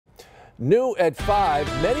New at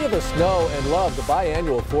 5, many of us know and love the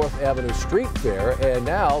biannual 4th Avenue Street Fair, and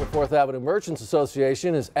now the 4th Avenue Merchants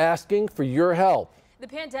Association is asking for your help. The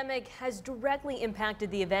pandemic has directly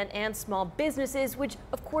impacted the event and small businesses, which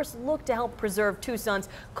of course look to help preserve Tucson's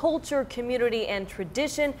culture, community, and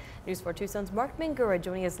tradition. News 4 Tucson's Mark Mangura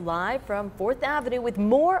joining us live from 4th Avenue with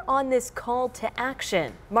more on this call to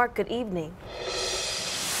action. Mark, good evening.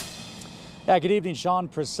 Yeah, good evening, Sean,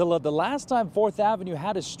 Priscilla. The last time 4th Avenue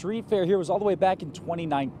had a street fair here was all the way back in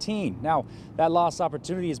 2019. Now, that lost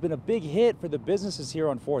opportunity has been a big hit for the businesses here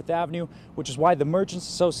on 4th Avenue, which is why the Merchants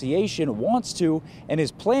Association wants to and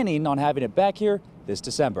is planning on having it back here this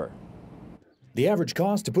December. The average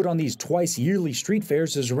cost to put on these twice yearly street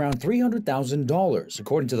fairs is around $300,000,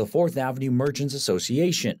 according to the 4th Avenue Merchants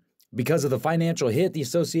Association. Because of the financial hit the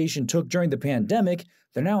association took during the pandemic,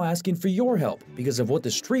 they're now asking for your help because of what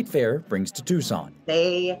the street fair brings to Tucson.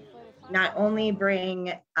 They not only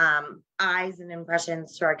bring eyes and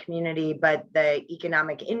impressions to our community, but the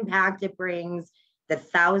economic impact it brings, the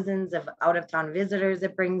thousands of out-of-town visitors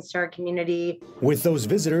it brings to our community. With those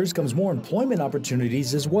visitors comes more employment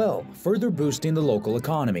opportunities as well, further boosting the local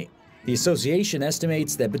economy. The association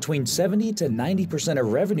estimates that between 70 to 90%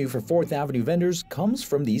 of revenue for 4th Avenue vendors comes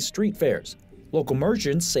from these street fairs. Local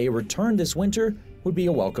merchants say a return this winter would be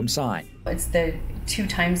a welcome sign. It's the 2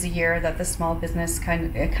 times a year that the small business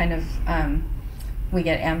we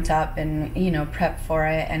get amped up and prep for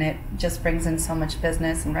it, and it just brings in so much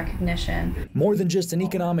business and recognition. More than just an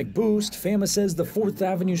economic boost, FAMA says the 4th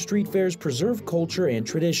Avenue street fairs preserve culture and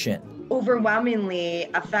tradition. Overwhelmingly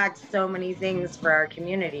affects so many things for our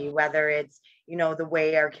community, whether it's the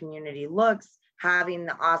way our community looks, having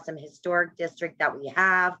the awesome historic district that we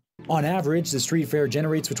have. On average, the street fair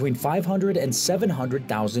generates between $500,000 and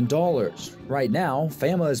 $700,000. Right now,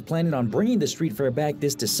 FAMA is planning on bringing the street fair back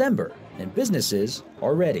this December, and businesses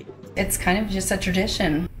are ready. It's kind of just a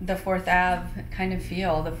tradition. The 4th Ave kind of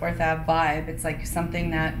feel, the 4th Ave vibe. It's like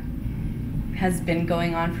something that has been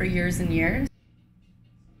going on for years and years.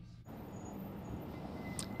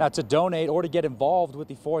 Now, to donate or to get involved with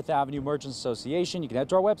the 4th Avenue Merchants Association, you can head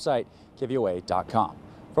to our website, KVOA.com.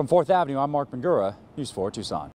 From 4th Avenue, I'm Mark Mangura, News 4 Tucson.